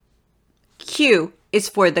Q is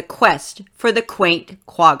for the quest for the quaint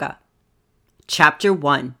Quagga. Chapter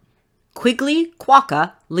 1. Quigley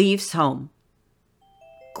Quagga leaves home.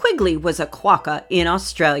 Quigley was a quagga in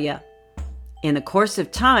Australia. In the course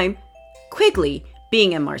of time, Quigley,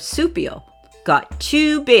 being a marsupial, got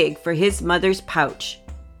too big for his mother's pouch.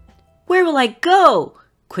 "Where will I go?"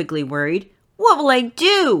 Quigley worried. "What will I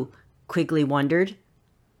do?" Quigley wondered.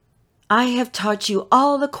 "I have taught you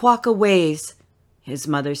all the quagga ways," his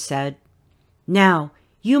mother said. "Now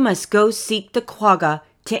you must go seek the quagga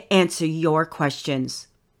to answer your questions."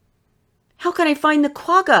 "How can I find the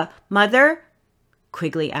quagga, Mother?"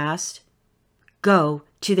 Quigley asked. "Go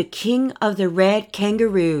to the king of the red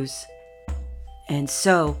kangaroos." And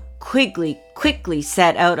so Quigley quickly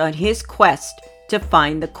set out on his quest to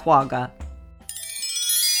find the quagga.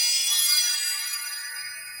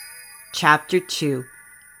 Chapter 2.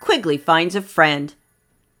 Quigley finds a friend.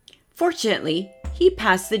 Fortunately, he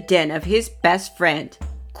passed the den of his best friend,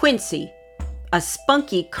 Quincy, a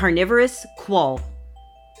spunky carnivorous quoll.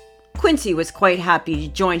 Quincy was quite happy to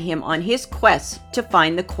join him on his quest to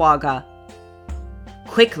find the quagga.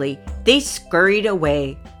 Quickly, they scurried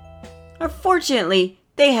away. Unfortunately,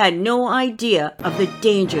 they had no idea of the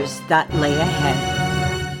dangers that lay ahead.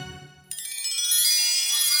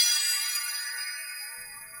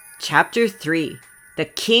 Chapter 3. The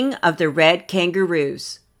King of the Red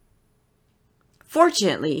Kangaroos.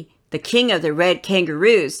 Fortunately, the King of the Red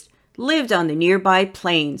Kangaroos lived on the nearby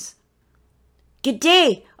plains.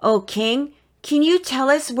 "G'day, O King. Can you tell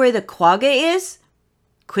us where the quagga is?"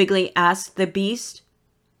 Quigley asked the beast.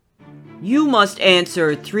 "You must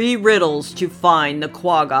answer 3 riddles to find the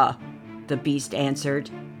quagga," the beast answered.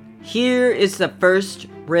 "Here is the first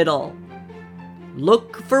riddle.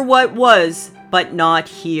 Look for what was, but not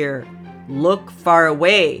here. Look far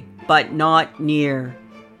away, but not near."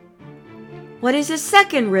 "What is the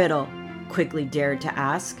second riddle?" Quigley dared to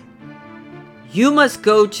ask. "You must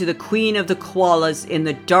go to the queen of the koalas in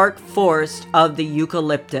the dark forest of the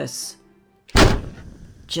eucalyptus."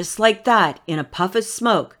 Just like that, in a puff of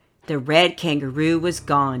smoke, the red kangaroo was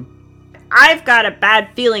gone. "I've got a bad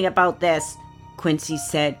feeling about this," Quincy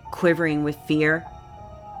said, quivering with fear.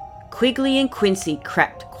 Quigley and Quincy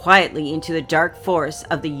crept quietly into the dark forest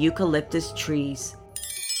of the eucalyptus trees.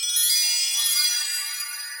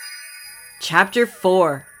 Chapter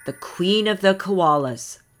 4. The Queen of the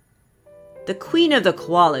Koalas. The Queen of the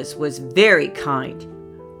Koalas was very kind.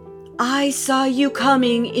 "I saw you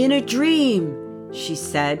coming in a dream," she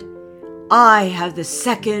said. "I have the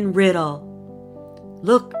second riddle.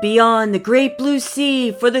 Look beyond the great blue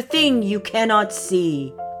sea for the thing you cannot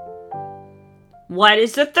see." "What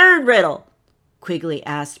is the third riddle?" Quigley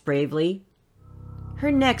asked bravely.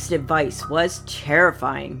 Her next advice was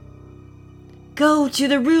terrifying. "Go to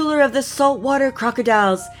the ruler of the saltwater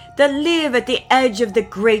crocodiles that live at the edge of the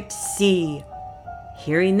great sea."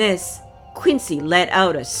 Hearing this, Quincy let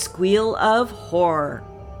out a squeal of horror.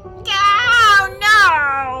 "Oh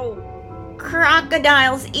no!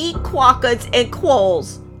 Crocodiles eat quaggas and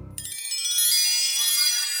quolls."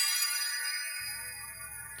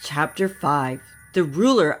 Chapter 5. The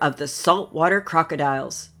ruler of the saltwater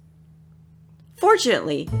crocodiles.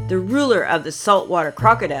 Fortunately, the ruler of the saltwater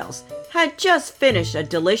crocodiles had just finished a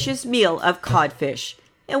delicious meal of codfish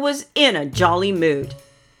and was in a jolly mood.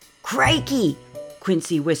 "Crikey!"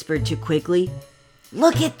 Quincy whispered to Quigley.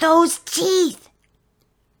 "Look at those teeth!"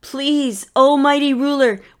 "Please, oh mighty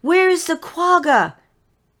ruler, where is the quagga?"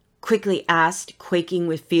 Quigley asked, quaking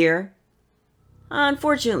with fear.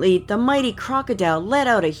 Unfortunately, the mighty crocodile let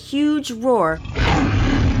out a huge roar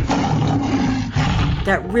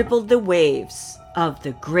that rippled the waves of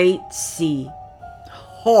the great sea.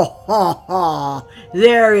 "Ha ha ha!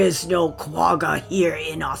 There is no quagga here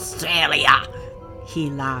in Australia," he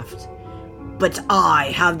laughed. "But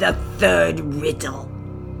I have the third riddle.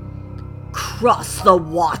 Cross the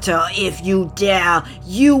water if you dare.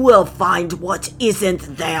 You will find what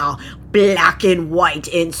isn't there. Black and white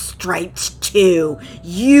and striped too.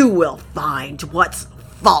 You will find what's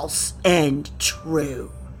false and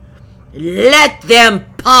true. Let them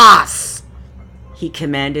pass," he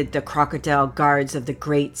commanded the crocodile guards of the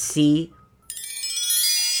great sea.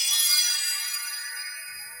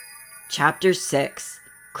 Chapter 6.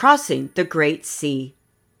 Crossing the Great Sea.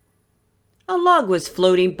 A log was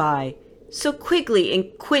floating by, so Quigley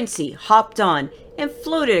and Quincy hopped on and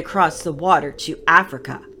floated across the water to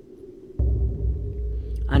Africa.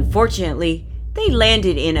 Unfortunately, they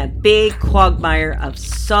landed in a big quagmire of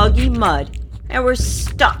soggy mud and were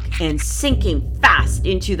stuck and sinking fast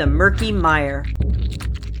into the murky mire.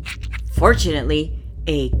 Fortunately,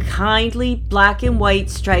 A kindly black and white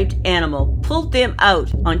striped animal pulled them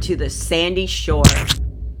out onto the sandy shore.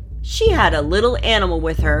 She had a little animal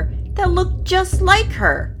with her that looked just like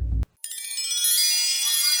her.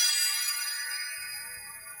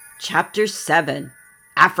 Chapter 7.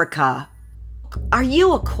 Africa. Are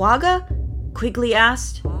you a quagga? Quigley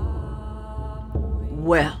asked.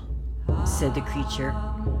 Well, said the creature,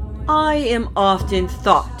 I am often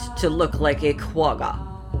thought to look like a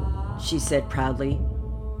quagga, she said proudly.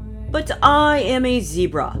 But I am a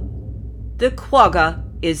zebra. The quagga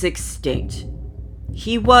is extinct.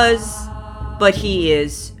 He was, but he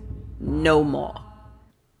is no more.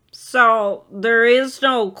 So there is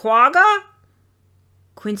no quagga?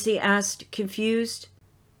 Quincy asked, confused.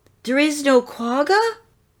 There is no quagga?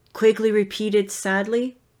 Quigley repeated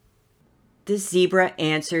sadly. The zebra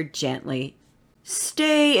answered gently.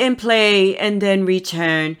 Stay and play and then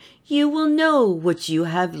return. You will know what you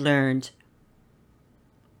have learned.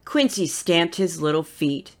 Quincy stamped his little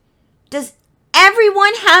feet. Does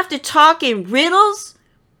everyone have to talk in riddles?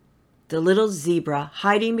 The little zebra,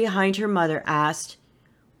 hiding behind her mother, asked,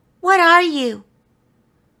 What are you?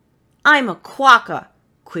 I'm a quagga,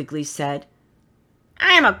 Quigley said.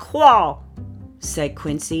 I'm a quail, said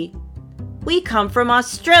Quincy. We come from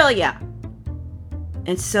Australia.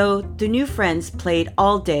 And so the new friends played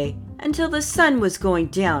all day until the sun was going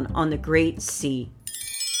down on the great sea.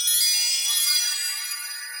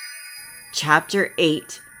 Chapter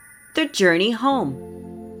 8. The Journey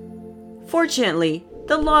Home. Fortunately,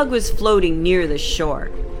 the log was floating near the shore.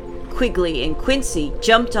 Quigley and Quincy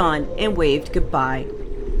jumped on and waved goodbye.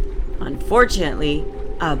 Unfortunately,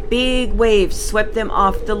 a big wave swept them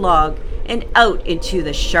off the log and out into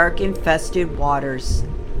the shark-infested waters.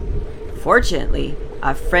 Fortunately,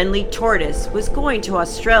 a friendly tortoise was going to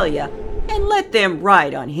Australia and let them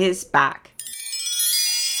ride on his back.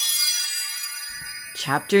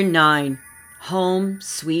 Chapter 9. Home,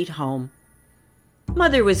 Sweet Home.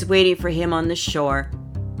 Mother was waiting for him on the shore.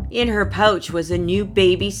 In her pouch was a new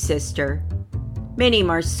baby sister. Many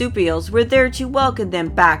marsupials were there to welcome them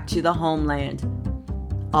back to the homeland.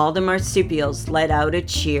 All the marsupials let out a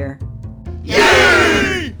cheer.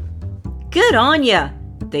 Yay! Good on ya,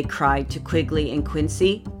 they cried to Quigley and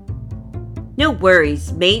Quincy. No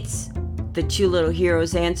worries, mates, the two little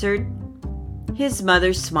heroes answered. His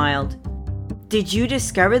mother smiled. Did you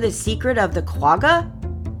discover the secret of the quagga?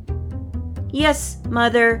 Yes,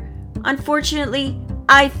 Mother. Unfortunately,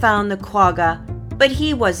 I found the quagga, but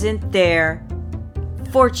he wasn't there.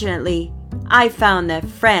 Fortunately, I found that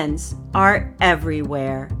friends are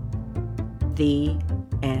everywhere. The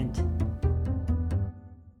end.